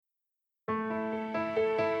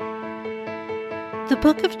The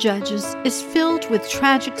book of Judges is filled with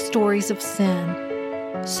tragic stories of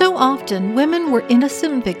sin. So often, women were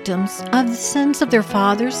innocent victims of the sins of their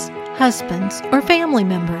fathers, husbands, or family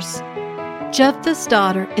members. Jephthah's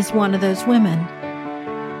daughter is one of those women.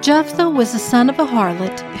 Jephthah was the son of a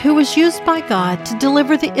harlot who was used by God to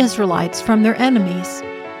deliver the Israelites from their enemies.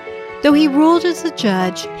 Though he ruled as a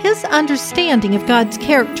judge, his understanding of God's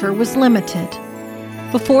character was limited.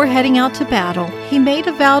 Before heading out to battle, he made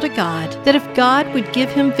a vow to God that if God would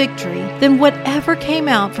give him victory, then whatever came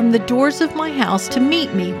out from the doors of my house to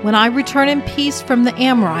meet me when I return in peace from the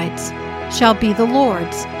Amorites shall be the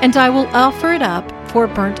Lord's, and I will offer it up for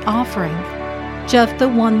a burnt offering. Jephthah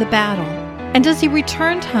won the battle, and as he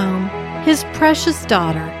returned home, his precious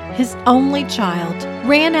daughter, his only child,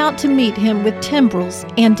 ran out to meet him with timbrels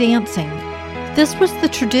and dancing. This was the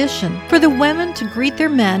tradition for the women to greet their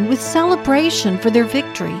men with celebration for their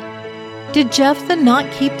victory. Did Jephthah not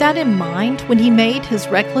keep that in mind when he made his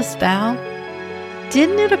reckless vow?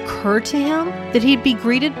 Didn't it occur to him that he'd be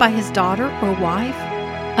greeted by his daughter or wife?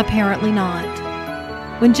 Apparently not.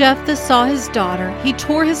 When Jephthah saw his daughter, he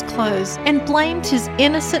tore his clothes and blamed his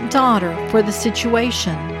innocent daughter for the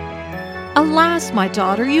situation. Alas, my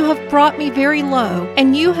daughter, you have brought me very low,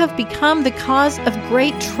 and you have become the cause of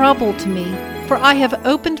great trouble to me, for I have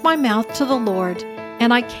opened my mouth to the Lord,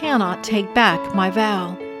 and I cannot take back my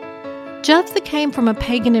vow. Jephthah came from a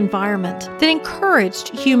pagan environment that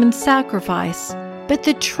encouraged human sacrifice, but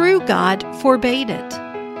the true God forbade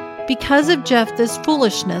it. Because of Jephthah's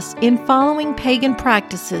foolishness in following pagan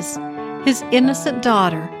practices, his innocent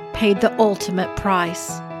daughter paid the ultimate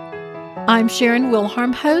price. I'm Sharon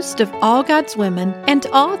Wilharm, host of All God's Women and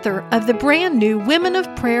author of the brand new Women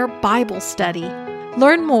of Prayer Bible Study.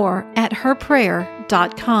 Learn more at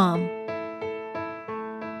herprayer.com.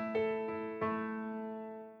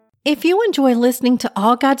 If you enjoy listening to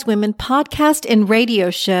All God's Women podcast and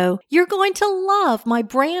radio show, you're going to love my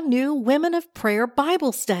brand new Women of Prayer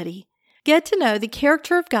Bible Study. Get to know the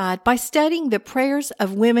character of God by studying the prayers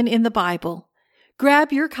of women in the Bible.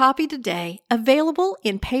 Grab your copy today, available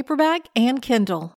in paperback and Kindle.